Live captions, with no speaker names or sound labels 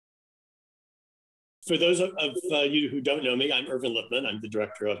For those of you who don't know me, I'm Irvin Lipman. I'm the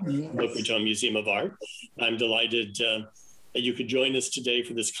director of Boca Raton Museum of Art. I'm delighted that you could join us today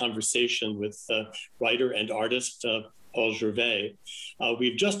for this conversation with writer and artist Paul Gervais.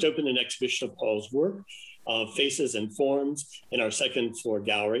 We've just opened an exhibition of Paul's work, Faces and Forms, in our second floor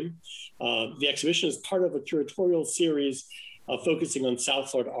gallery. The exhibition is part of a curatorial series focusing on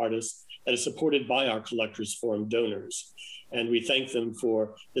South Florida artists that is supported by our Collectors Forum donors. And we thank them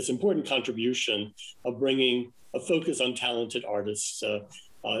for this important contribution of bringing a focus on talented artists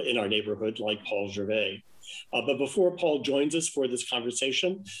in our neighborhood, like Paul Gervais. But before Paul joins us for this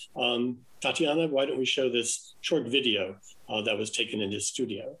conversation, Tatiana, why don't we show this short video that was taken in his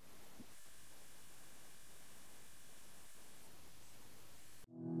studio?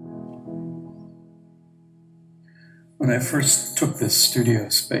 When I first took this studio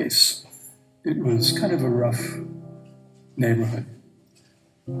space, it was kind of a rough neighborhood.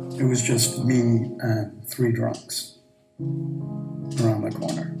 It was just me and three drunks around the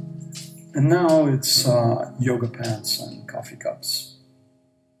corner. And now it's yoga pants and coffee cups.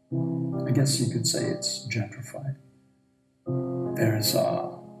 I guess you could say it's gentrified. There's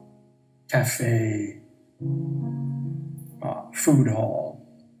a cafe, food hall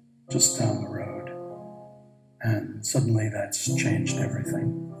just down the road. And suddenly that's changed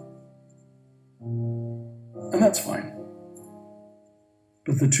everything. And that's fine.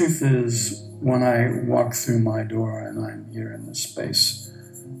 But the truth is, when I walk through my door and I'm here in this space,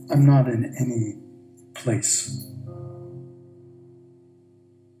 I'm not in any place.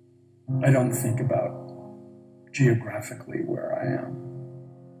 I don't think about geographically where I am.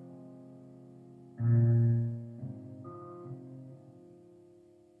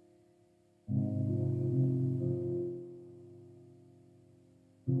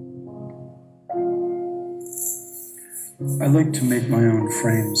 I like to make my own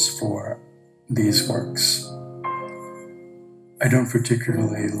frames for these works. I don't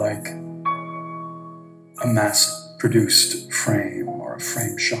particularly like a mass-produced frame or a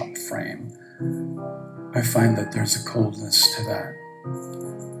frame shop frame. I find that there's a coldness to that.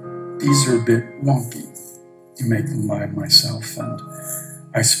 These are a bit wonky. You make them by myself, and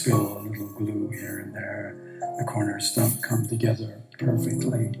I spill a little glue here and there. The corners don't come together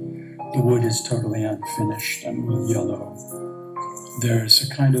perfectly. The wood is totally unfinished and will yellow. There's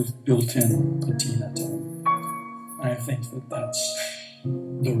a kind of built-in patina to them. I think that that's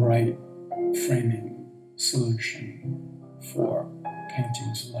the right framing solution for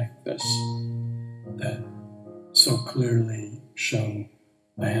paintings like this that so clearly show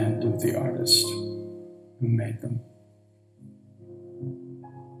the hand of the artist who made them.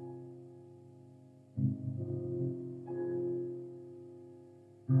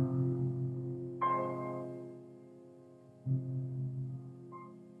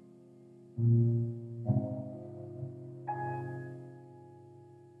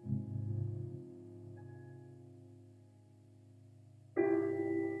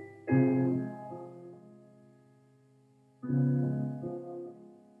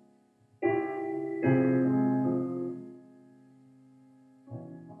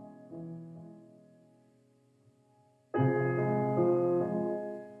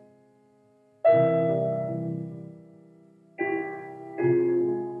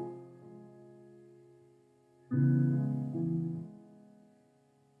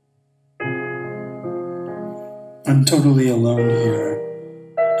 I'm totally alone here,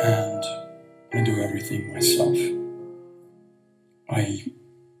 and I do everything myself. I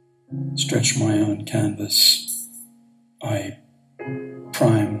stretch my own canvas. I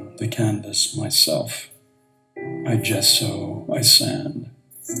prime the canvas myself. I gesso, I sand.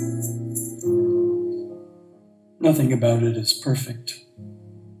 Nothing about it is perfect.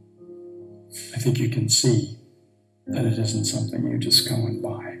 I think you can see that it isn't something you just go and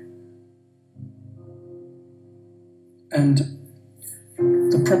buy. And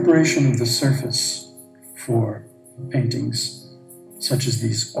the preparation of the surface for paintings, such as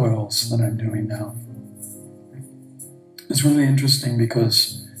these oils that I'm doing now, is really interesting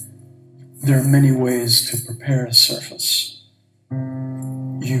because there are many ways to prepare a surface.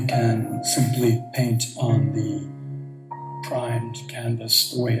 You can simply paint on the primed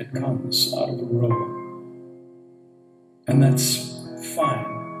canvas the way it comes out of the roller, and that's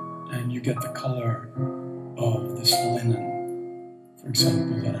fine, and you get the color of this linen, for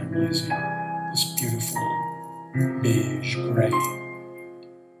example, that I'm using, this beautiful beige gray.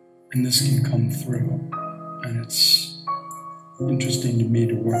 And this can come through, and it's interesting to me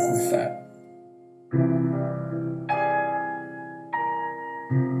to work with that.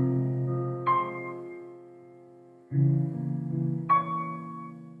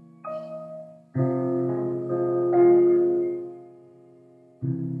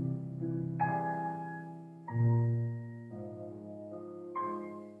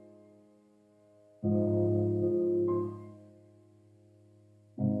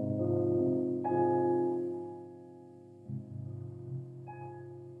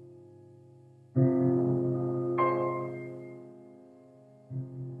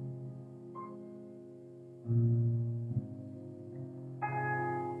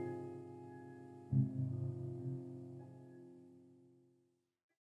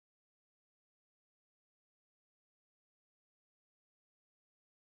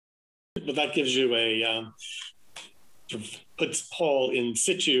 But that gives you a puts Paul in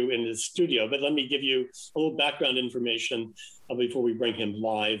situ in his studio. But let me give you a little background information before we bring him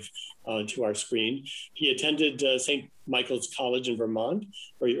live to our screen. He attended St. Michael's College in Vermont,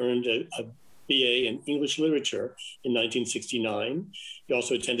 where he earned a BA in English Literature in 1969. He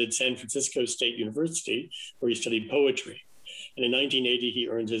also attended San Francisco State University, where he studied poetry. And in 1980, he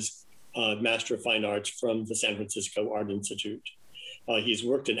earned his Master of Fine Arts from the San Francisco Art Institute. He's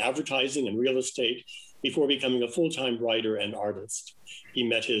worked in advertising and real estate before becoming a full-time writer and artist. He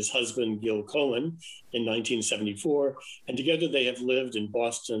met his husband, Gil Cohen, in 1974, and together they have lived in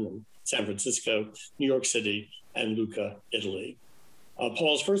Boston and San Francisco, New York City, and Lucca, Italy.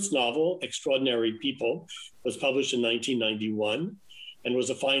 Paul's first novel, Extraordinary People, was published in 1991 and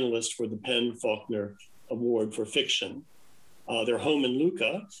was a finalist for the PEN/Faulkner Award for Fiction. Their home in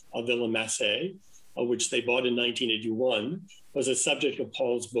Lucca, Villa Massey, which they bought in 1981, was a subject of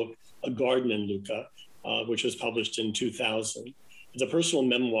Paul's book, A Garden in Lucca, which was published in 2000. It's a personal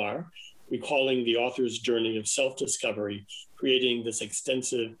memoir recalling the author's journey of self-discovery, creating this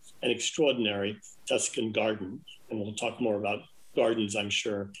extensive and extraordinary Tuscan garden. And we'll talk more about gardens, I'm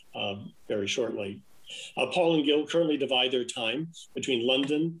sure, very shortly. Paul and Gil currently divide their time between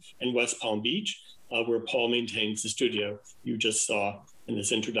London and West Palm Beach, where Paul maintains the studio you just saw in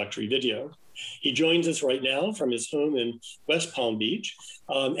this introductory video. He joins us right now from his home in West Palm Beach,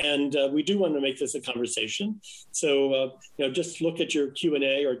 and we do want to make this a conversation. So, just look at your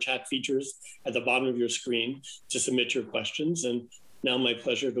Q&A or chat features at the bottom of your screen to submit your questions. And now my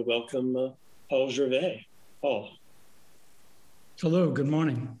pleasure to welcome Paul Gervais. Paul. Hello, good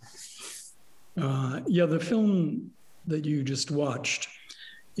morning. The film that you just watched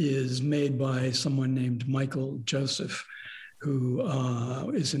is made by someone named Michael Joseph, who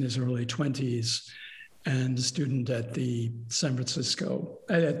is in his early 20s and a student at the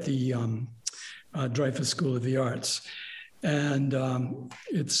Dreyfus School of the Arts. And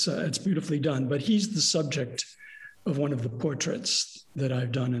it's beautifully done, but he's the subject of one of the portraits that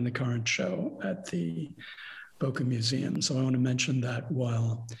I've done in the current show at the Boca Museum. So I want to mention that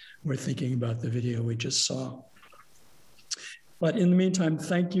while we're thinking about the video we just saw. But in the meantime,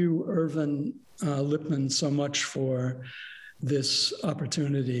 thank you, Irvin Lipman, so much for this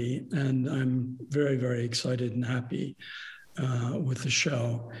opportunity. And I'm very, very excited and happy with the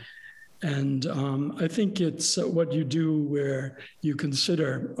show. And I think it's what you do where you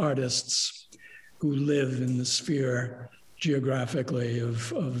consider artists who live in the sphere geographically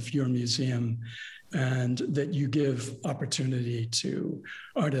of your museum, and that you give opportunity to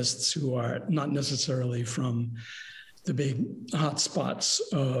artists who are not necessarily from the big hotspots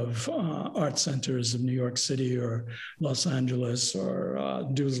of art centers of New York City or Los Angeles or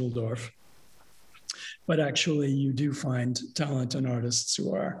Dusseldorf. But actually you do find talent and artists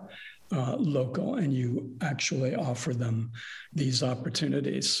who are local, and you actually offer them these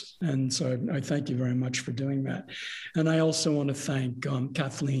opportunities. And so I thank you very much for doing that. And I also want to thank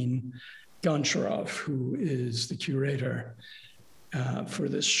Kathleen Goncharov, who is the curator for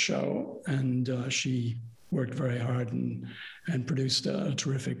this show. And she worked very hard and produced a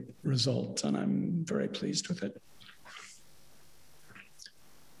terrific result, and I'm very pleased with it.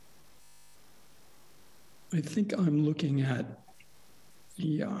 I think I'm looking at,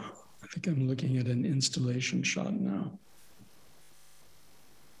 an installation shot now.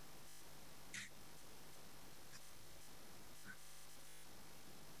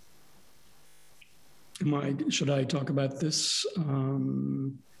 Should I talk about this?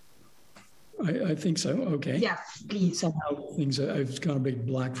 I think so. Okay. Yes, please. Somehow I've got a big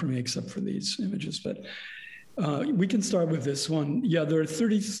black for me, except for these images, but we can start with this one. Yeah, there are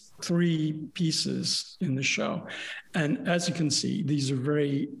 33 pieces in the show. And as you can see, these are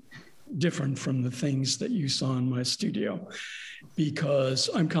very different from the things that you saw in my studio, because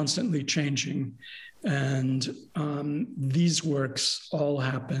I'm constantly changing. And these works all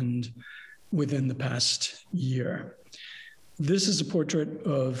happened within the past year. This is a portrait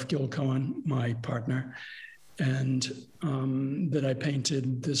of Gil Cohen, my partner, and that I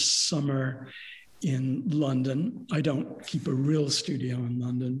painted this summer in London. I don't keep a real studio in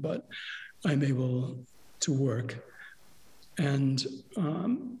London, but I'm able to work. And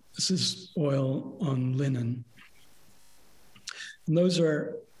this is oil on linen. And those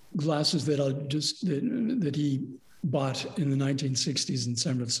are glasses that that he bought in the 1960s in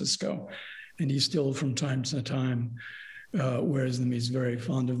San Francisco, and he still from time to time wears them. He's very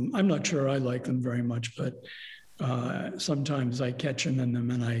fond of them. I'm not sure I like them very much, but sometimes I catch him in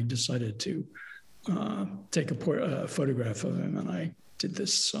them, and I decided to take a photograph of him, and I did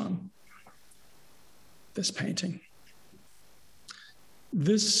this this painting.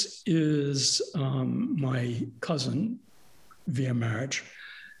 This is my cousin via marriage,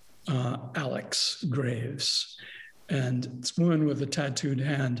 Alex Graves. And it's a woman with a tattooed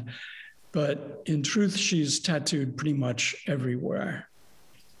hand, but in truth, she's tattooed pretty much everywhere.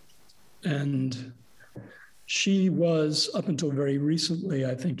 And she was, up until very recently,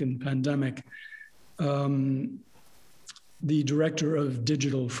 I think in the pandemic, the director of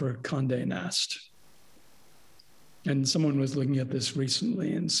digital for Condé Nast. And someone was looking at this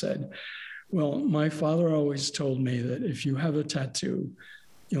recently and said, well, my father always told me that if you have a tattoo,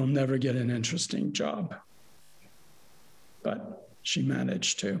 you'll never get an interesting job. But she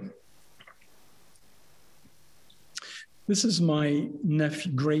managed to. This is my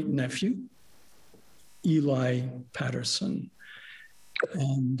great-nephew, Eli Patterson.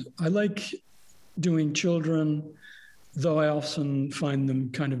 And I like doing children, though I often find them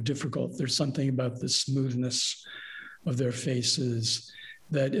kind of difficult. There's something about the smoothness of their faces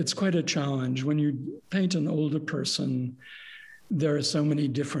that it's quite a challenge. When you paint an older person, there are so many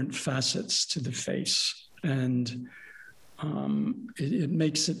different facets to the face, and it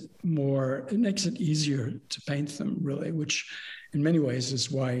makes it easier to paint them, really, which in many ways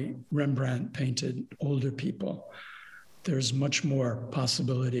is why Rembrandt painted older people. There's much more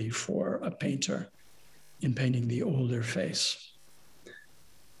possibility for a painter in painting the older face.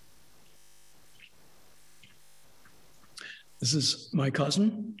 This is my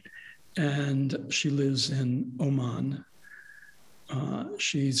cousin, and she lives in Oman.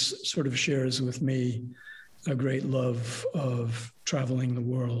 She's sort of shares with me a great love of traveling the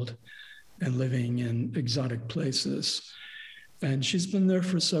world and living in exotic places. And she's been there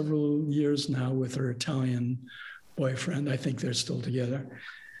for several years now with her Italian boyfriend. I think they're still together.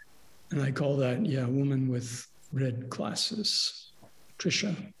 And I call that, yeah, a woman with red glasses,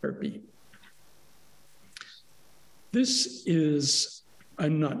 Trisha Burpee. This is,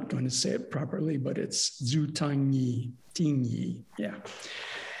 I'm not going to say it properly, but it's Zhu Tingyi, yeah.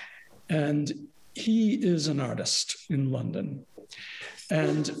 And he is an artist in London.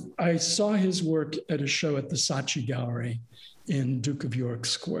 And I saw his work at a show at the Saatchi Gallery in Duke of York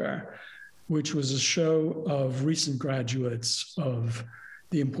Square, which was a show of recent graduates of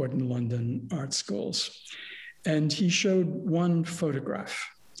the important London art schools. And he showed one photograph.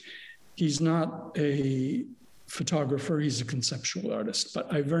 He's not a photographer, he's a conceptual artist, but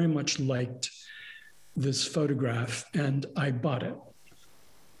I very much liked this photograph and I bought it.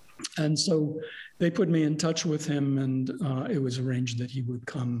 And so they put me in touch with him, and it was arranged that he would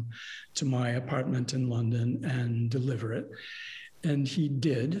come to my apartment in London and deliver it. And he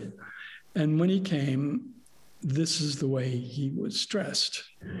did. And when he came, this is the way he was dressed.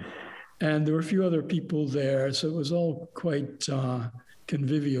 And there were a few other people there, so it was all quite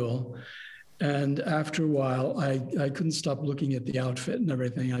convivial. And after a while, I couldn't stop looking at the outfit and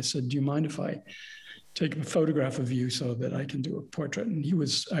everything. I said, do you mind if I take a photograph of you so that I can do a portrait? And he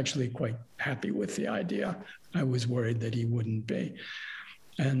was actually quite happy with the idea. I was worried that he wouldn't be.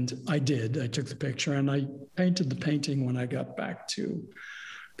 And I did. I took the picture and I painted the painting when I got back to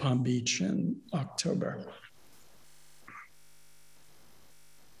Palm Beach in October.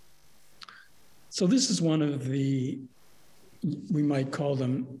 So this is one of the, we might call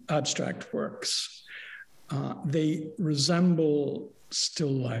them abstract works. They resemble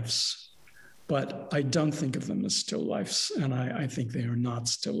still lifes, but I don't think of them as still lifes, and I think they are not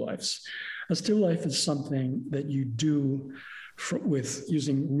still lifes. A still life is something that you do with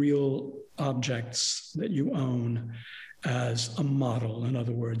using real objects that you own as a model. In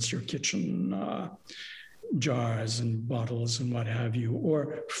other words, your kitchen jars and bottles and what have you,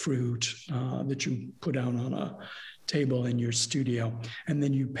 or fruit that you put out on a table in your studio, and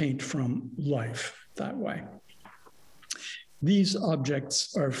then you paint from life that way. These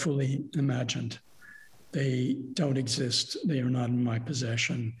objects are fully imagined. They don't exist. They are not in my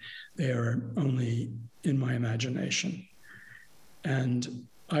possession. They are only in my imagination. And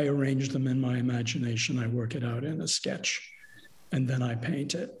I arrange them in my imagination. I work it out in a sketch, and then I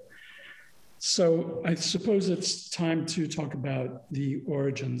paint it. So I suppose it's time to talk about the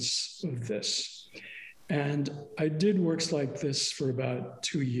origins of this. And I did works like this for about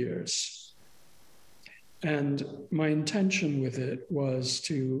 2 years. And my intention with it was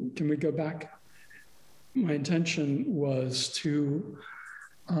to, can we go back? My intention was to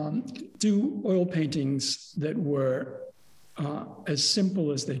do oil paintings that were as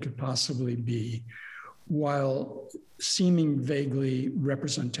simple as they could possibly be, while seeming vaguely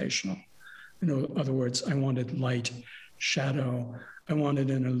representational. In other words, I wanted light, shadow. I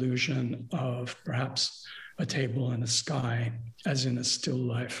wanted an illusion of perhaps a table and a sky, as in a still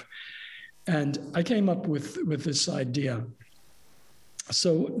life. And I came up with this idea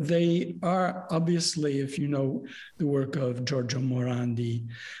So they are obviously, if you know the work of Giorgio Morandi,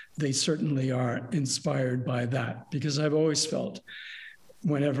 they certainly are inspired by that, because I've always felt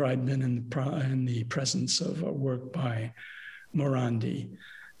whenever I'd been in the presence of a work by Morandi,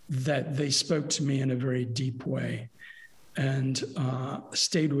 that they spoke to me in a very deep way and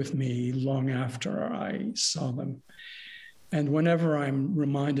stayed with me long after I saw them. And whenever I'm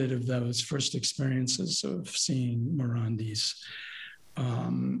reminded of those first experiences of seeing Morandi's,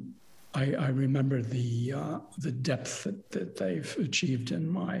 I remember the depth that they've achieved in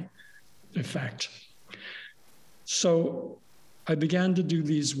my effect. So I began to do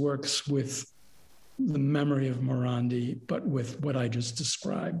these works with the memory of Morandi, but with what I just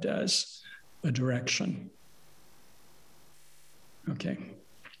described as a direction. Okay.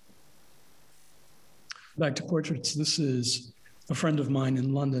 Back to portraits. This is a friend of mine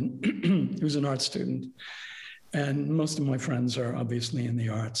in London who's an art student. And most of my friends are obviously in the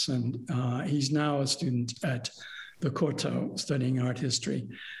arts. And he's now a student at the Corto studying art history,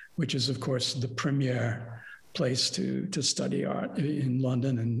 which is, of course, the premier place to study art in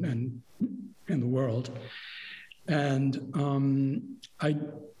London and in the world. And I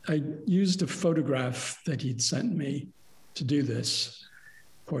used a photograph that he'd sent me to do this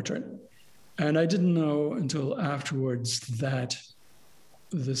portrait. And I didn't know until afterwards that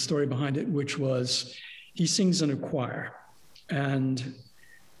the story behind it, which was he sings in a choir. And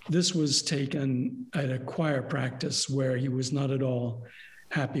this was taken at a choir practice where he was not at all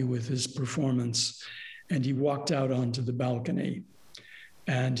happy with his performance. And he walked out onto the balcony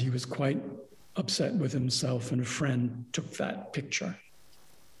and he was quite upset with himself, and a friend took that picture.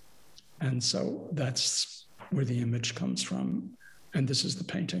 And so that's where the image comes from. And this is the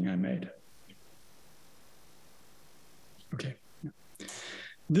painting I made. Okay.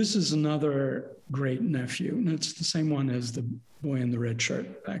 This is another great nephew. And it's the same one as the boy in the red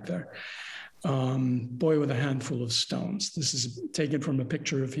shirt back there. Boy with a handful of stones. This is taken from a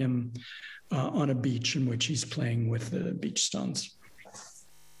picture of him on a beach in which he's playing with the beach stones.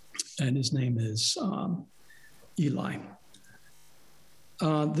 And his name is Eli.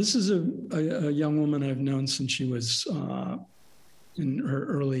 This is a young woman I've known since she was in her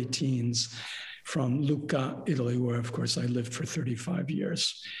early teens, from Lucca, Italy, where, of course, I lived for 35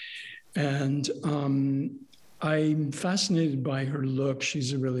 years. And I'm fascinated by her look.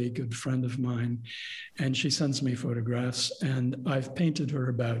 She's a really good friend of mine, and she sends me photographs, and I've painted her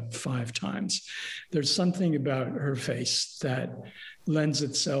about 5 times. There's something about her face that lends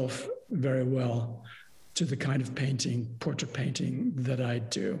itself very well to the kind of painting, portrait painting, that I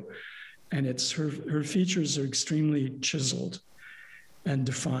do. And it's her features are extremely chiseled and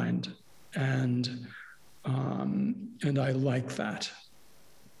defined. And I like that.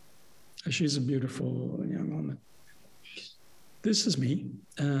 She's a beautiful young woman. This is me.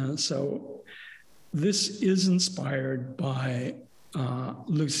 So this is inspired by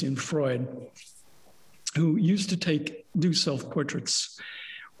Lucian Freud, who used to do self-portraits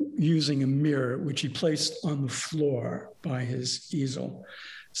using a mirror, which he placed on the floor by his easel,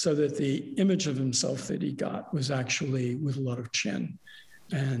 so that the image of himself that he got was actually with a lot of chin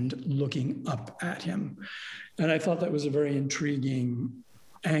and looking up at him. And I thought that was a very intriguing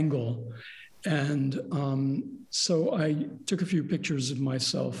angle. And so I took a few pictures of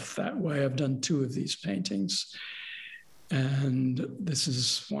myself that way. I've done 2 of these paintings, and this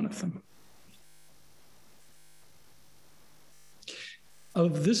is one of them.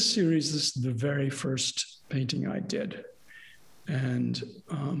 Of this series, this is the very first painting I did. And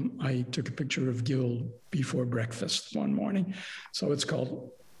I took a picture of Gil before breakfast one morning. So it's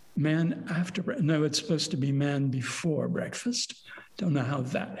called Man After Breakfast. No, it's supposed to be Man Before Breakfast. Don't know how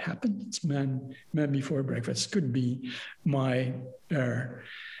that happened. It's Man Before Breakfast. Could be my error.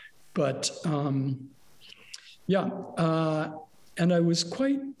 But and I was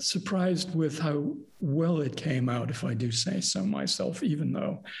quite surprised with how well it came out, if I do say so myself, even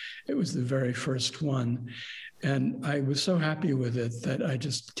though it was the very first one. And I was so happy with it that I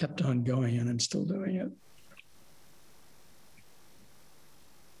just kept on going, and I'm still doing it.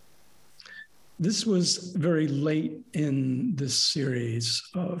 This was very late in this series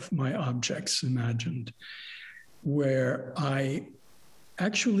of my objects imagined, where I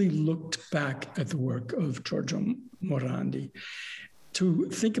actually looked back at the work of Giorgio Morandi to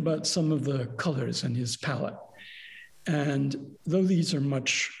think about some of the colors in his palette. And though these are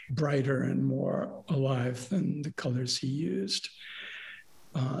much brighter and more alive than the colors he used,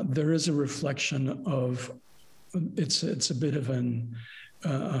 there is a reflection of, it's a bit of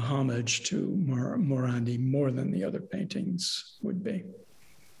a homage to Morandi more than the other paintings would be.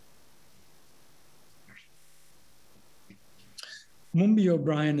 Mumbi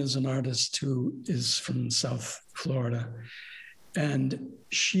O'Brien is an artist who is from South Florida, and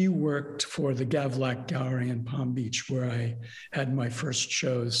she worked for the Gavlak Gallery in Palm Beach, where I had my first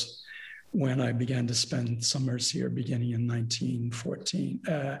shows when I began to spend summers here, beginning in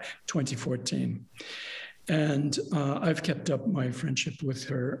 2014. And I've kept up my friendship with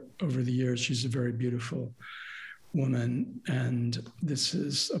her over the years. She's a very beautiful woman, and this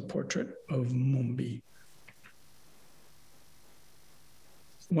is a portrait of Mumbi.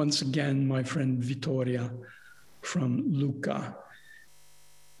 Once again, my friend Vittoria from Lucca.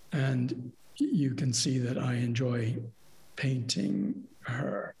 And you can see that I enjoy painting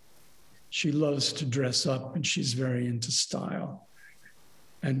her. She loves to dress up, and she's very into style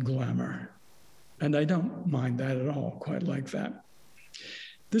and glamour. And I don't mind that at all, quite like that.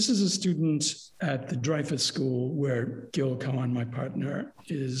 This is a student at the Dreyfus School where Gil Cohen, my partner,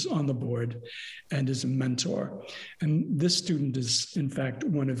 is on the board and is a mentor. And this student is, in fact,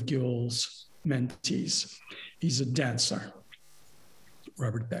 one of Gil's mentees. He's a dancer,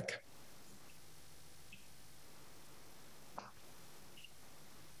 Robert Beck.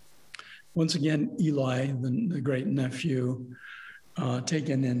 Once again, Eli, the great nephew,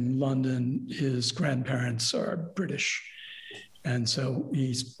 taken in London. His grandparents are British. And so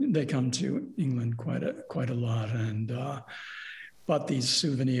they come to England quite a lot, and bought these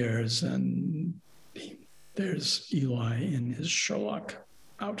souvenirs. And there's Eli in his Sherlock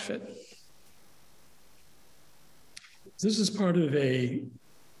outfit. This is part of a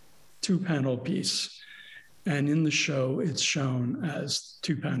 2-panel piece, and in the show it's shown as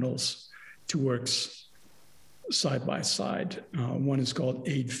 2 panels, 2 works side by side. One is called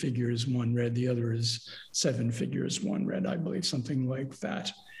 8 Figures, 1 Red. The other is 7 Figures, 1 Red, I believe, something like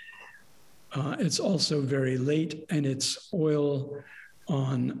that. It's also very late, and it's oil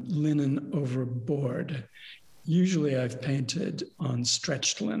on linen over board. Usually I've painted on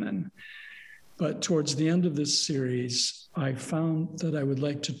stretched linen, but towards the end of this series, I found that I would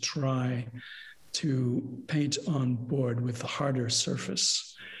like to try to paint on board with a harder surface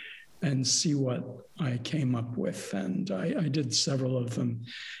and see what I came up with. And I did several of them,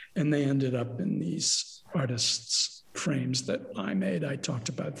 and they ended up in these artists' frames that I made. I talked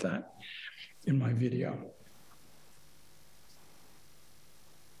about that in my video.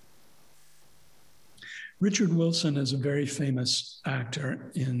 Richard Wilson is a very famous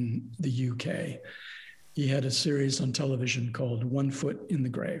actor in the UK. He had a series on television called One Foot in the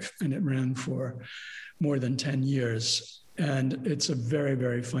Grave, and it ran for more than 10 years. And it's a very,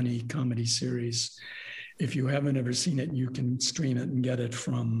 very funny comedy series. If you haven't ever seen it, you can stream it and get it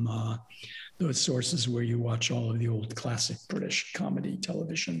from those sources where you watch all of the old classic British comedy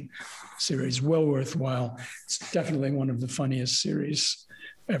television series. Well worthwhile. It's definitely one of the funniest series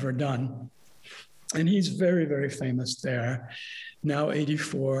ever done. And he's very, very famous there. Now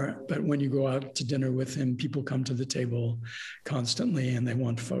 84, but when you go out to dinner with him, people come to the table constantly and they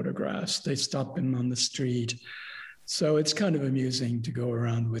want photographs. They stop him on the street. So it's kind of amusing to go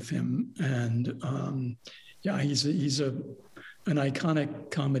around with him. And yeah, he's an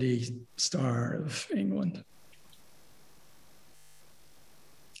iconic comedy star of England.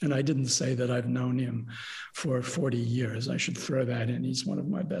 And I didn't say that I've known him for 40 years. I should throw that in. He's one of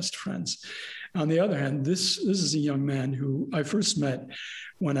my best friends. On the other hand, this is a young man who I first met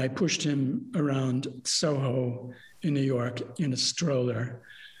when I pushed him around Soho in New York in a stroller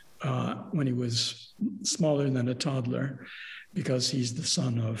when he was smaller than a toddler, because he's the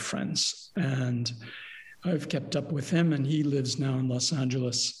son of friends. And I've kept up with him, and he lives now in Los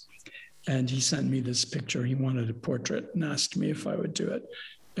Angeles. And he sent me this picture. He wanted a portrait and asked me if I would do it.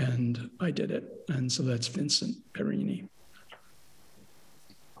 And I did it. And so that's Vincent Perini.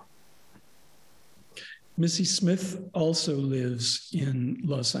 Missy Smith also lives in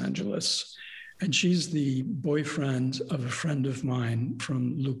Los Angeles, and she's the boyfriend of a friend of mine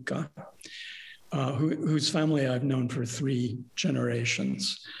from Lucca, whose family I've known for 3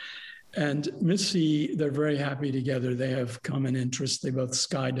 generations. And Missy, they're very happy together. They have common interests. They both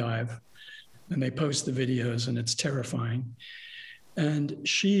skydive, and they post the videos, and it's terrifying. And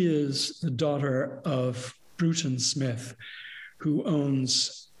she is the daughter of Bruton Smith, who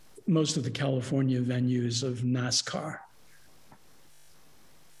owns most of the California venues of NASCAR.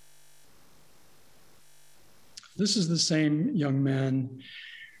 This is the same young man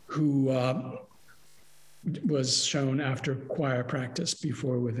who was shown after choir practice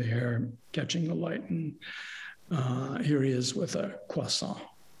before with the hair catching the light. And here he is with a croissant.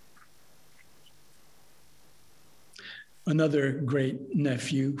 Another great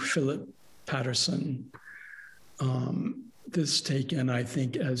nephew, Philip Patterson, this taken, I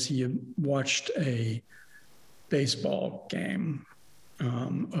think, as he watched a baseball game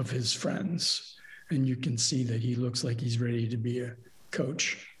of his friends. And you can see that he looks like he's ready to be a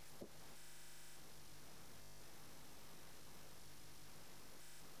coach.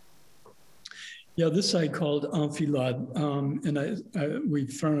 Yeah, this I called enfilade, and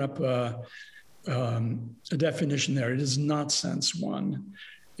we've thrown up a definition there. It is not sense one.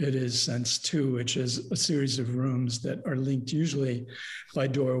 It is sense two, which is a series of rooms that are linked usually by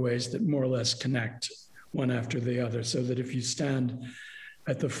doorways that more or less connect one after the other, so that if you stand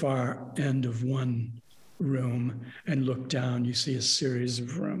at the far end of one room and look down, you see a series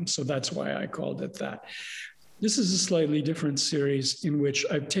of rooms. So that's why I called it that. This is a slightly different series in which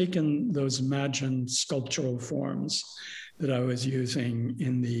I've taken those imagined sculptural forms that I was using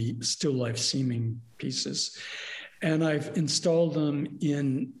in the still life seeming pieces, and I've installed them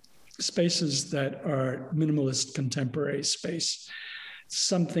in spaces that are minimalist contemporary space,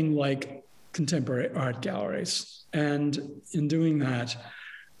 something like contemporary art galleries. And in doing that,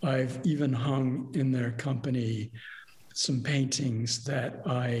 I've even hung in their company some paintings that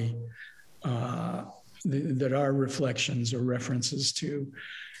that are reflections or references to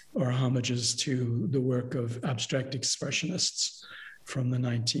or homages to the work of abstract expressionists from the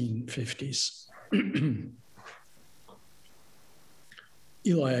 1950s.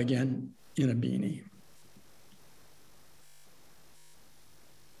 Eli again in a beanie.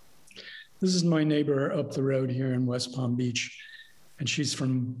 This is my neighbor up the road here in West Palm Beach, and she's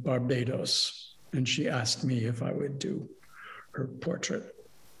from Barbados, and she asked me if I would do her portrait.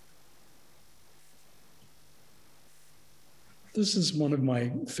 This is one of my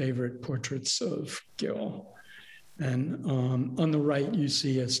favorite portraits of Gil. And on the right, you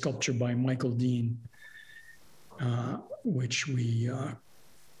see a sculpture by Michael Dean, which we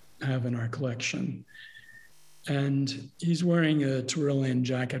have in our collection. And he's wearing a Tyrolean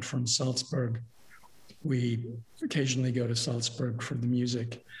jacket from Salzburg. We occasionally go to Salzburg for the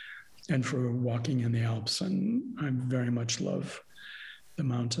music and for walking in the Alps. And I very much love the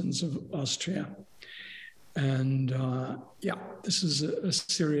mountains of Austria. And yeah, this is a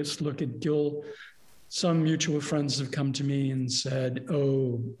serious look at Gil. Some mutual friends have come to me and said,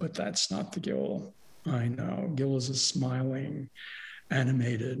 oh, but that's not the Gil. I know, Gil is a smiling,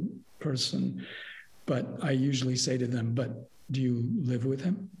 animated person. But I usually say to them, but do you live with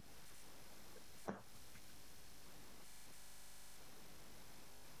him?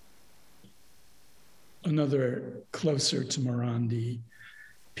 Another closer to Morandi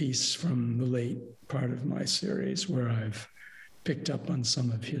piece from the late part of my series where I've picked up on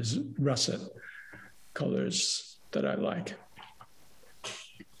some of his russet colors that I like.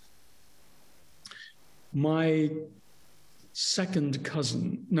 My second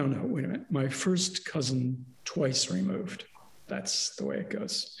cousin, wait a minute. My first cousin twice removed. That's the way it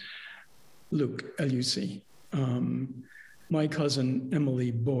goes. Luke, L-U-C. My cousin,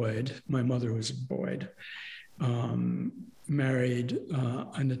 Emily Boyd, my mother was Boyd, married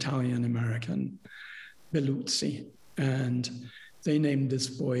an Italian-American, Belluzzi, and they named this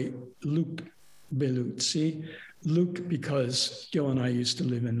boy Luke Belluzzi. Luke because Gil and I used to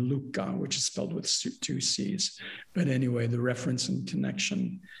live in Lucca, which is spelled with two C's. But anyway, the reference and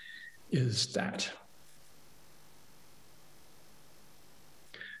connection is that.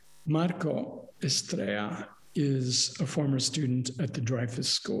 Marco Estrella is a former student at the Dreyfus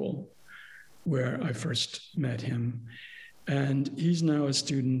School, where I first met him. And he's now a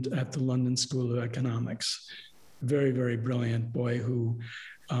student at the London School of Economics. Very, very brilliant boy who,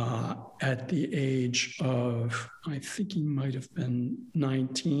 at the age of, I think he might have been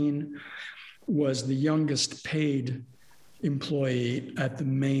 19, was the youngest paid employee at the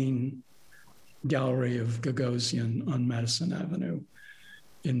main gallery of Gagosian on Madison Avenue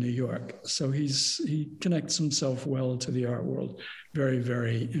in New York. So he connects himself well to the art world, very,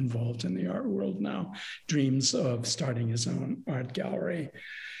 very involved in the art world now, dreams of starting his own art gallery.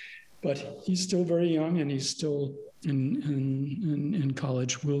 But he's still very young and he's still in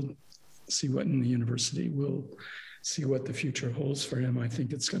college. We'll see what in the university. We'll see what the future holds for him. I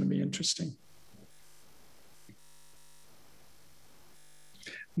think it's going to be interesting.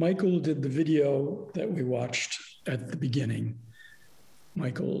 Michael did the video that we watched at the beginning.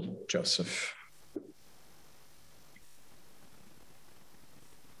 Michael Joseph.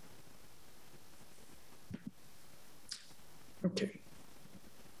 Okay.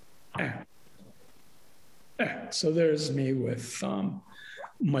 So there's me with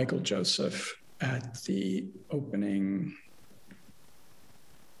Michael Joseph at the opening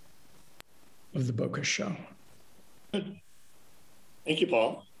of the Boca show. Good. Thank you,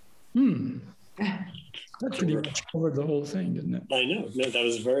 Paul. That pretty much covered the whole thing, didn't it? I know. No, that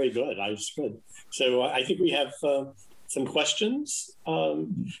was very good. I was good. So I think we have some questions.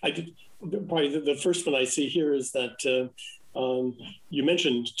 Probably the first one I see here is that you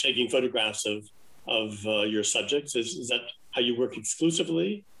mentioned taking photographs of your subjects. Is that how you work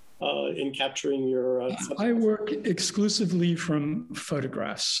exclusively in capturing your subjects? I work exclusively from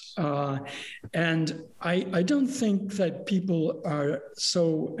photographs. And I don't think that people are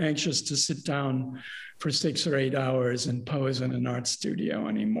so anxious to sit down for 6 or 8 hours and pose in an art studio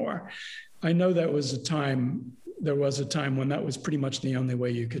anymore. I know there was a time when that was pretty much the only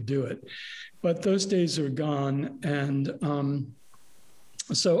way you could do it. But those days are gone. And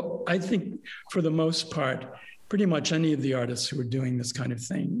so I think for the most part, pretty much any of the artists who are doing this kind of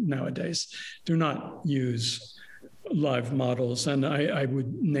thing nowadays do not use live models. And I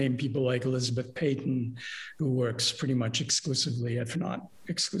would name people like Elizabeth Payton, who works pretty much exclusively, if not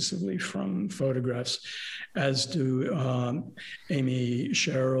exclusively, from photographs, as do Amy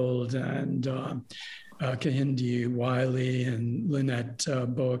Sherald and Kehinde Wiley and Lynette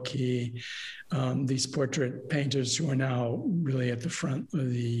Boca, these portrait painters who are now really at the front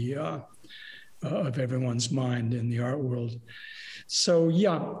of everyone's mind in the art world. So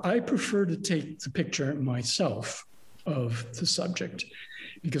yeah, I prefer to take the picture myself of the subject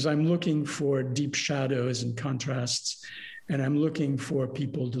because I'm looking for deep shadows and contrasts, and I'm looking for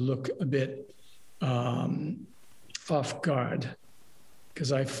people to look a bit off guard,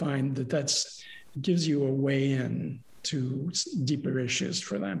 because I find that gives you a way in to deeper issues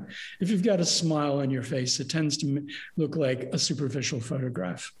for them. If you've got a smile on your face, it tends to look like a superficial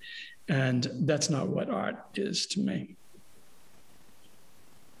photograph. And that's not what art is to me.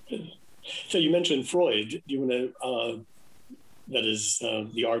 So you mentioned Freud. Do you want to, that is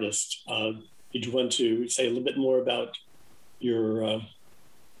the artist. Did you want to say a little bit more about your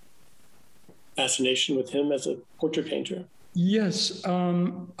fascination with him as a portrait painter? Yes,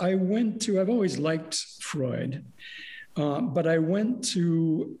 I've always liked Freud, but I went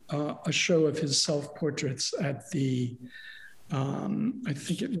to a show of his self-portraits at the I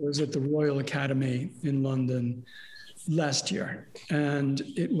think it was at the Royal Academy in London last year. And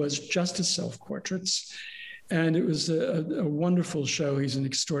it was just his self-portraits. And it was a wonderful show. He's an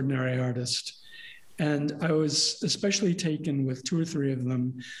extraordinary artist. And I was especially taken with 2 or 3 of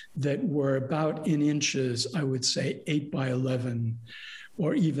them that were about in inches, I would say 8 by 11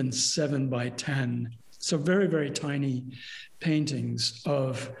 or even 7 by 10. So very, very tiny paintings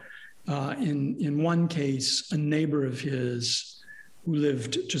of in one case, a neighbor of his who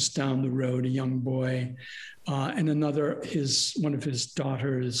lived just down the road, a young boy, and another, one of his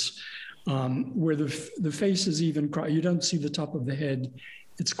daughters, where the face is even cropped. You don't see the top of the head.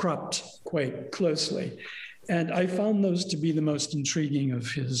 It's cropped quite closely. And I found those to be the most intriguing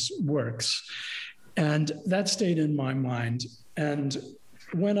of his works. And that stayed in my mind. And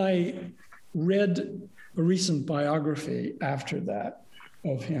when I read a recent biography after that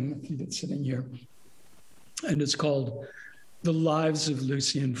of him, I think it's sitting here, and it's called The Lives of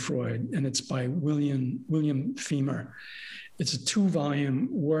Lucian Freud, and it's by William Feamer. It's a 2-volume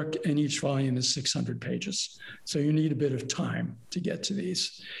work, and each volume is 600 pages. So you need a bit of time to get to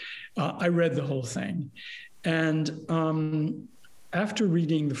these. I read the whole thing. And after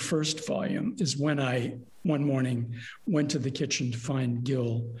reading the first volume is when I, one morning, went to the kitchen to find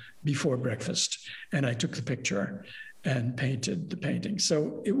Gil before breakfast, and I took the picture and painted the painting.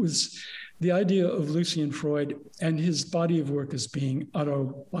 So it was the idea of Lucian Freud and his body of work as being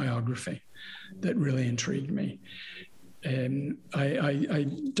autobiography that really intrigued me. And I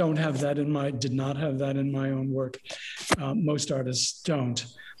don't have that did not have that in my own work. Most artists don't.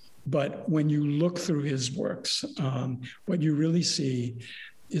 But when you look through his works, what you really see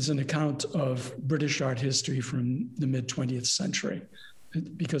is an account of British art history from the mid-20th century,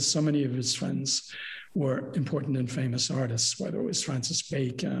 because so many of his friends were important and famous artists, whether it was Francis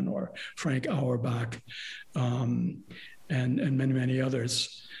Bacon or Frank Auerbach, and many, many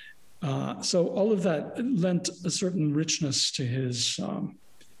others. So all of that lent a certain richness to his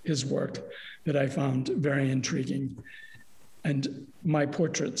work that I found very intriguing. And my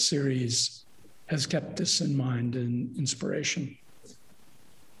portrait series has kept this in mind and inspiration. I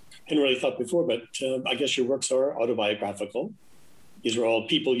hadn't really thought before, but I guess your works are autobiographical. These are all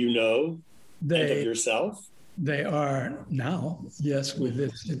people you know and of yourself. They are now, yes. With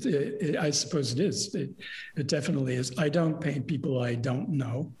it, I suppose it is. It definitely is. I don't paint people I don't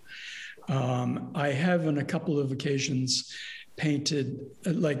know. I have on a couple of occasions painted,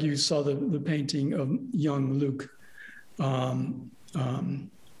 like you saw the painting of young Luke, my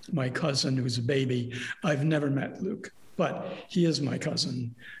cousin who's a baby. I've never met Luke, but he is my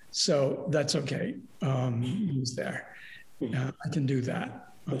cousin. So that's okay. He's there. I can do that.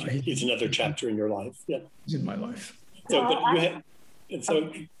 He's another chapter in your life. Yeah. He's in my life. So, but you had, and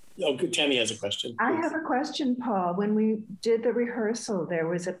so, oh, Tammy has a question. I have a question, Paul. When we did the rehearsal, there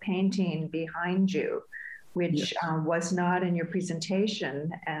was a painting behind you, which was not in your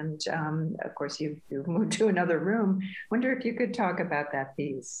presentation. And of course, you moved to another room. Wonder if you could talk about that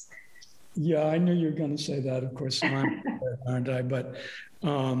piece. Yeah, I knew you were going to say that. Of course, aren't I? But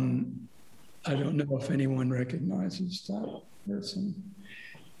I don't know if anyone recognizes that person.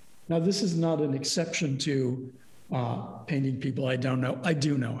 Now, this is not an exception to painting people I don't know. I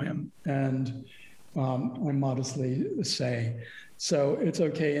do know him, and I modestly say, so it's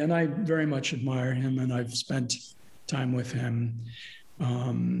okay. And I very much admire him, and I've spent time with him.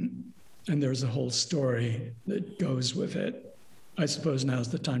 And there's a whole story that goes with it. I suppose now's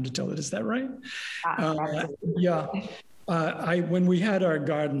the time to tell it. Is that right? Yeah. When we had our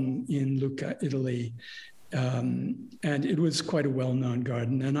garden in Lucca, Italy, and it was quite a well-known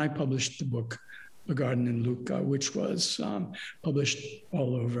garden, and I published the book, A Garden in Lucca, which was published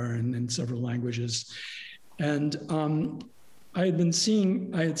all over and in several languages. And I had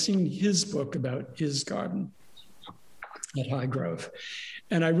seen his book about his garden at Highgrove,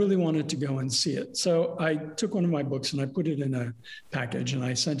 and I really wanted to go and see it. So I took one of my books and I put it in a package and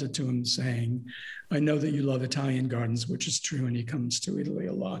I sent it to him saying, I know that you love Italian gardens, which is true, and he comes to Italy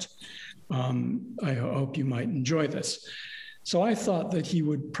a lot. I hope you might enjoy this. So I thought that he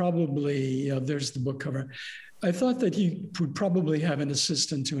would probably, there's the book cover. I thought that he would probably have an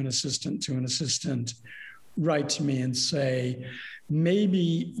assistant to an assistant to an assistant write to me and say,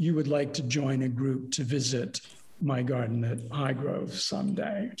 maybe you would like to join a group to visit my garden at Highgrove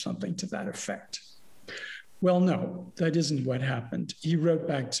someday, something to that effect. Well, no, that isn't what happened. He wrote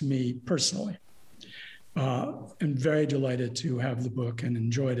back to me personally. And very delighted to have the book and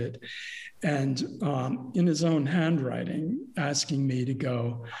enjoyed it. And in his own handwriting, asking me to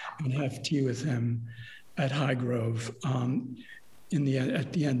go and have tea with him at Highgrove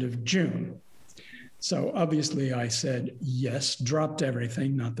at the end of June. So obviously I said yes, dropped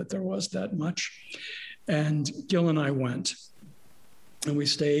everything, not that there was that much. And Gil and I went, and we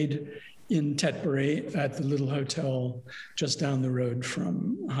stayed in Tetbury at the little hotel just down the road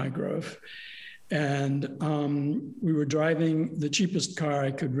from Highgrove. And we were driving the cheapest car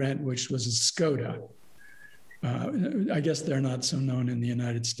I could rent, which was a Skoda. I guess they're not so known in the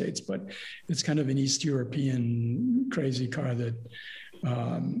United States, but it's kind of an East European crazy car that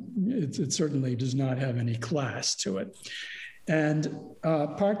it certainly does not have any class to it. And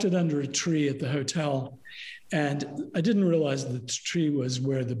parked it under a tree at the hotel. And I didn't realize the tree was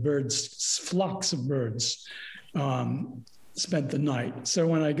where the birds, flocks of birds, spent the night. So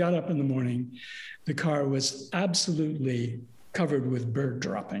when I got up in the morning, the car was absolutely covered with bird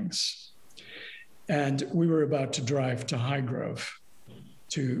droppings. And we were about to drive to Highgrove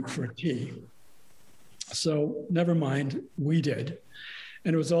for tea. So never mind, we did.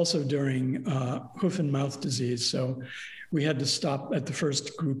 And it was also during hoof and mouth disease. So we had to stop at the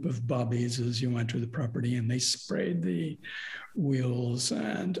first group of bobbies as you enter the property, and they sprayed the wheels,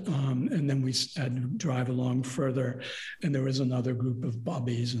 and then we had to drive along further, and there was another group of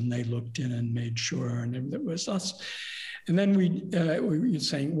bobbies, and they looked in and made sure, and it was us. And then we were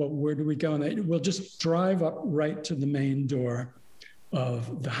saying, well, where do we go? And we'll just drive up right to the main door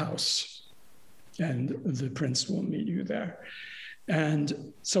of the house, and the prince will meet you there.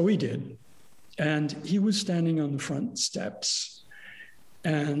 And so we did. And he was standing on the front steps.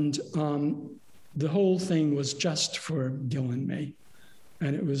 And the whole thing was just for Gil and me.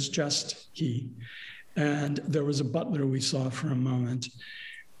 And it was just he. And there was a butler we saw for a moment.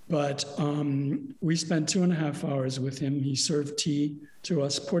 But we spent 2.5 hours with him. He served tea to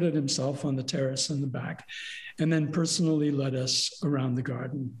us, poured it himself on the terrace in the back, and then personally led us around the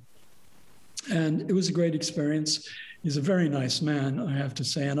garden. And it was a great experience. He's a very nice man, I have to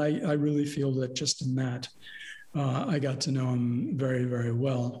say. And I really feel that just in that, I got to know him very, very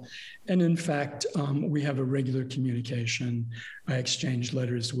well. And in fact, we have a regular communication. I exchange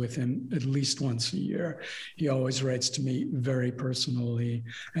letters with him at least once a year. He always writes to me very personally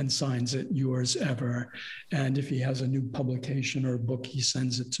and signs it, yours ever. And if he has a new publication or a book, he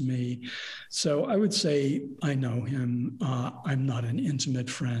sends it to me. So I would say I know him. I'm not an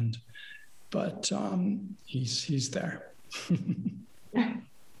intimate friend, but he's there.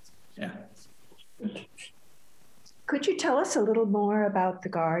 Yeah. Could you tell us a little more about the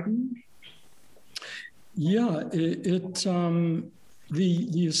garden? Yeah, the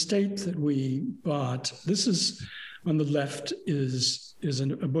estate that we bought, this is on the left is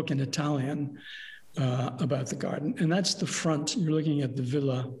a book in Italian about the garden. And that's the front. You're looking at the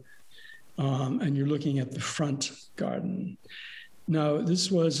villa and you're looking at the front garden. Now, this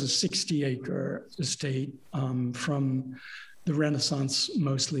was a 60-acre estate from the Renaissance,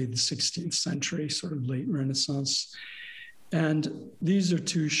 mostly the 16th century, sort of late Renaissance. And these are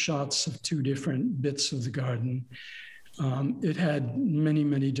two shots of two different bits of the garden. It had many,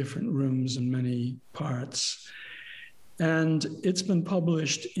 many different rooms and many parts. And it's been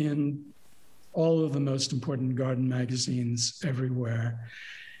published in all of the most important garden magazines everywhere,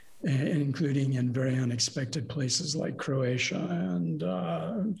 including in very unexpected places like Croatia and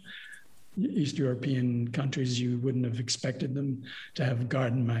East European countries. You wouldn't have expected them to have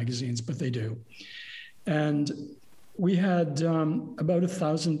garden magazines, but they do. And we had about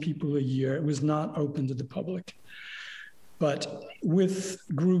 1,000 people a year. It was not open to the public, but with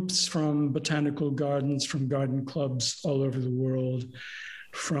groups from botanical gardens, from garden clubs all over the world,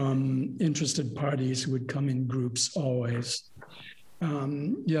 from interested parties who would come in groups always.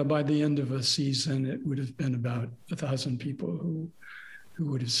 By the end of a season, it would have been about 1,000 people who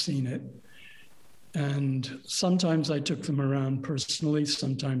would have seen it. And sometimes I took them around personally,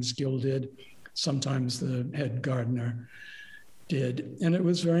 sometimes Gil did, sometimes the head gardener did. And it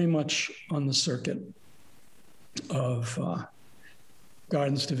was very much on the circuit of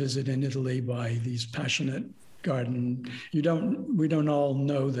gardens to visit in Italy by these passionate garden. We don't all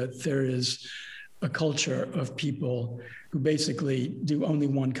know that there is a culture of people who basically do only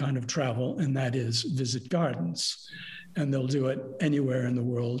one kind of travel, and that is visit gardens. And they'll do it anywhere in the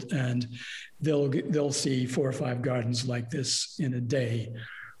world, and they'll see 4 or 5 gardens like this in a day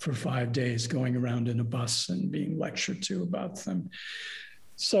for 5 days, going around in a bus and being lectured to about them.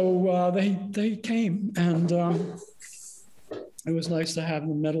 So they came, and it was nice to have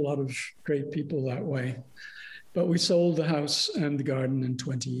them. Met a lot of great people that way. But we sold the house and the garden in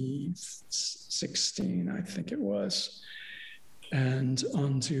 2016, I think it was, and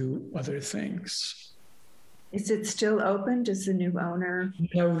on to other things. Is it still open? Does the new owner?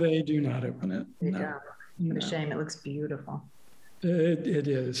 No, they do not open it. No. What a shame. It looks beautiful. It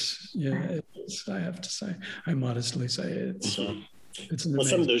is. Yeah, it is, I have to say. I modestly say it's an amazing. Well,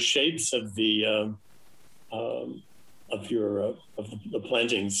 some of those shapes of the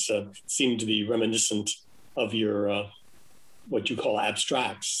plantings seem to be reminiscent of your what you call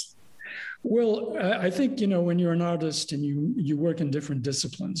abstracts. Well, I think, when you're an artist and you work in different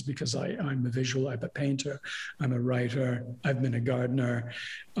disciplines, because I'm a visual, I'm a painter, I'm a writer, I've been a gardener.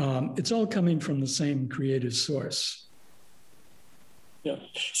 It's all coming from the same creative source. Yeah.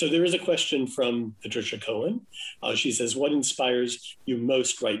 So there is a question from Patricia Cohen. She says, what inspires you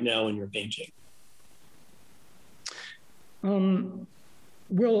most right now in your painting?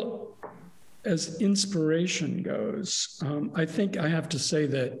 Well, as inspiration goes, I think I have to say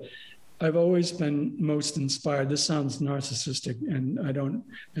that I've always been most inspired. This sounds narcissistic, and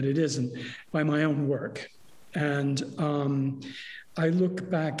it isn't, by my own work. And I look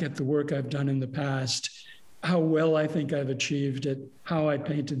back at the work I've done in the past, how well I think I've achieved it, how I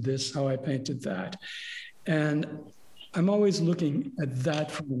painted this, how I painted that. And I'm always looking at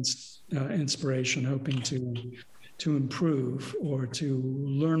that for inspiration, hoping to improve or to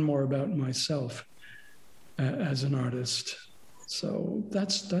learn more about myself as an artist. So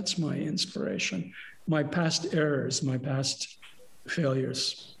that's my inspiration, my past errors, my past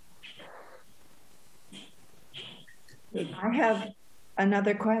failures. I have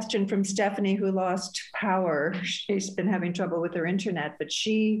another question from Stephanie, who lost power. She's been having trouble with her internet, but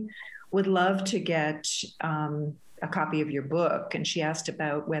she would love to get a copy of your book. And she asked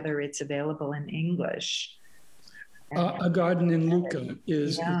about whether it's available in English. A Garden in Lucca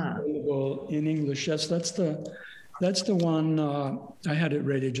is available in English. Yes, that's the one. I had it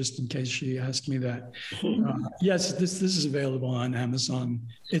ready just in case she asked me that. Yes, this is available on Amazon.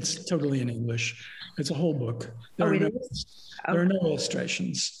 It's totally in English. It's a whole book. There are no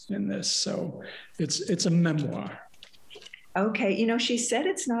illustrations in this, so it's a memoir. Okay, she said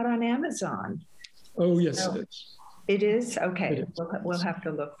it's not on Amazon. Oh yes, it is. It is? Okay, it is. We'll have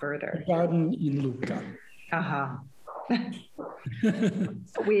to look further. A Garden in Lucca.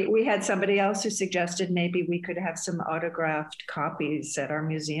 We had somebody else who suggested maybe we could have some autographed copies at our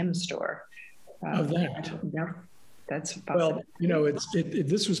museum store. Of that? No, that's possible. Well,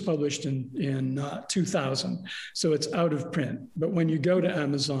 this was published in 2000, so it's out of print. But when you go to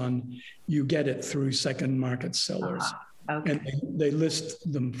Amazon, you get it through second market sellers. Okay. And they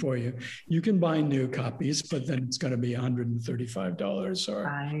list them for you. You can buy new copies, but then it's going to be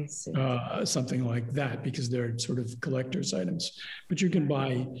 $135 or something like that, because they're sort of collector's items. But you can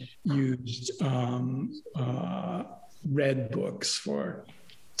buy used red books for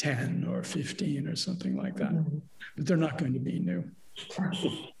 10 or 15 or something like that. Mm-hmm. But they're not going to be new. But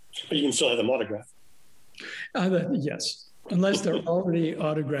you can still have them autographed. Yes. Unless they're already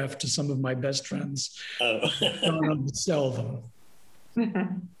autographed to some of my best friends. Oh. I don't know to sell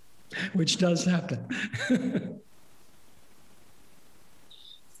them, which does happen.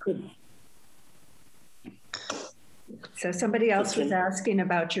 Good. So somebody else was asking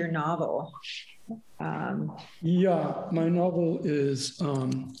about your novel. Yeah, my novel is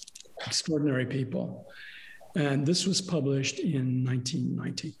Extraordinary People. And this was published in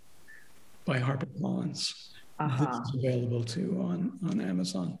 1990 by HarperCollins. This is available too on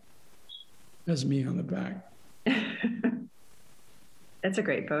Amazon. Has me on the back. That's a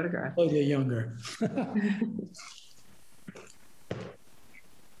great photograph. Slightly younger.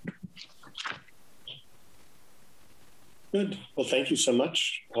 Good. Well, thank you so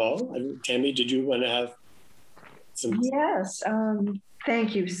much, Paul. And Tammy, did you want to have some? Yes.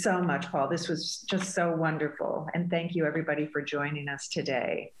 Thank you so much, Paul. This was just so wonderful. And thank you, everybody, for joining us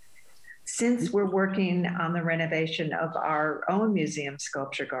today. Since we're working on the renovation of our own museum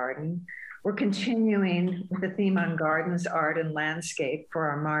sculpture garden, we're continuing with the theme on gardens, art, and landscape for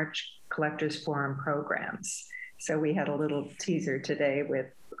our March Collectors Forum programs. So we had a little teaser today with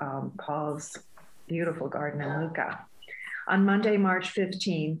Paul's beautiful garden in Boca. On Monday, March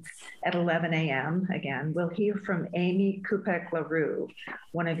 15th at 11 a.m., again, we'll hear from Amy Kupek-LaRue,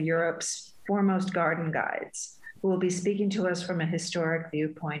 one of Europe's foremost garden guides, who will be speaking to us from a historic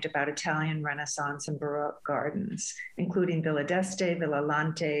viewpoint about Italian Renaissance and Baroque gardens, including Villa d'Este, Villa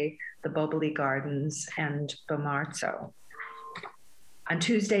Lante, the Boboli Gardens, and Bomarzo. On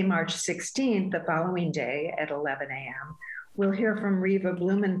Tuesday, March 16th, the following day at 11 a.m., we'll hear from Riva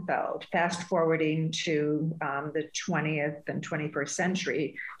Blumenfeld, fast forwarding to the 20th and 21st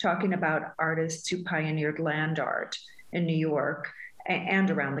century, talking about artists who pioneered land art in New York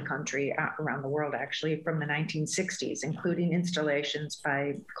and around the country, around the world actually, from the 1960s, including installations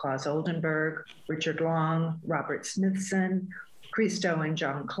by Claes Oldenburg, Richard Long, Robert Smithson, Christo and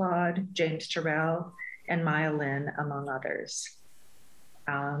John Claude, James Turrell, and Maya Lin, among others.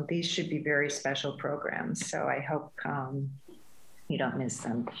 These should be very special programs, so I hope you don't miss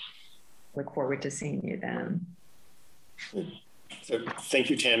them. Look forward to seeing you then. So thank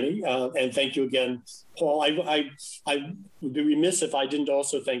you, Tammy, and thank you again, Paul. I would be remiss if I didn't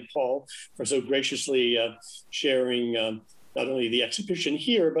also thank Paul for so graciously sharing not only the exhibition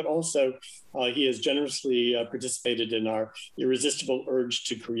here, but also he has generously participated in our Irresistible Urge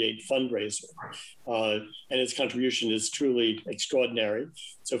to Create fundraiser. And his contribution is truly extraordinary.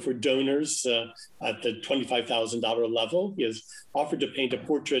 So for donors at the $25,000 level, he has offered to paint a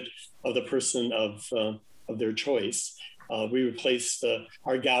portrait of the person of their choice. We replaced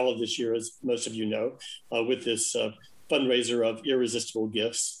our gala this year, as most of you know, with this fundraiser of irresistible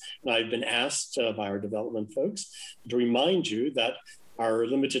gifts. And I've been asked by our development folks to remind you that our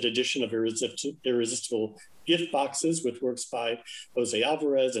limited edition of irresistible gift boxes with works by Jose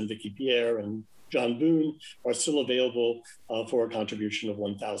Alvarez and Vicky Pierre and John Boone are still available for a contribution of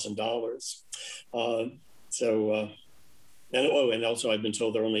 $1,000. And also I've been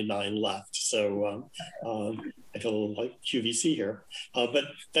told there are only 9 left. So I feel a little like QVC here. But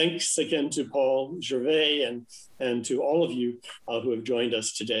thanks again to Paul Gervais and to all of you who have joined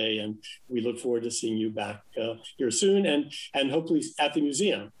us today. And we look forward to seeing you back here soon and hopefully at the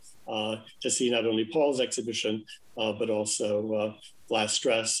museum to see not only Paul's exhibition, but also Last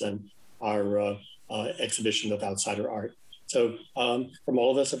Stress and our exhibition of outsider art. So from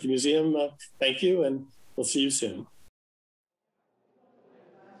all of us at the museum, thank you, and we'll see you soon.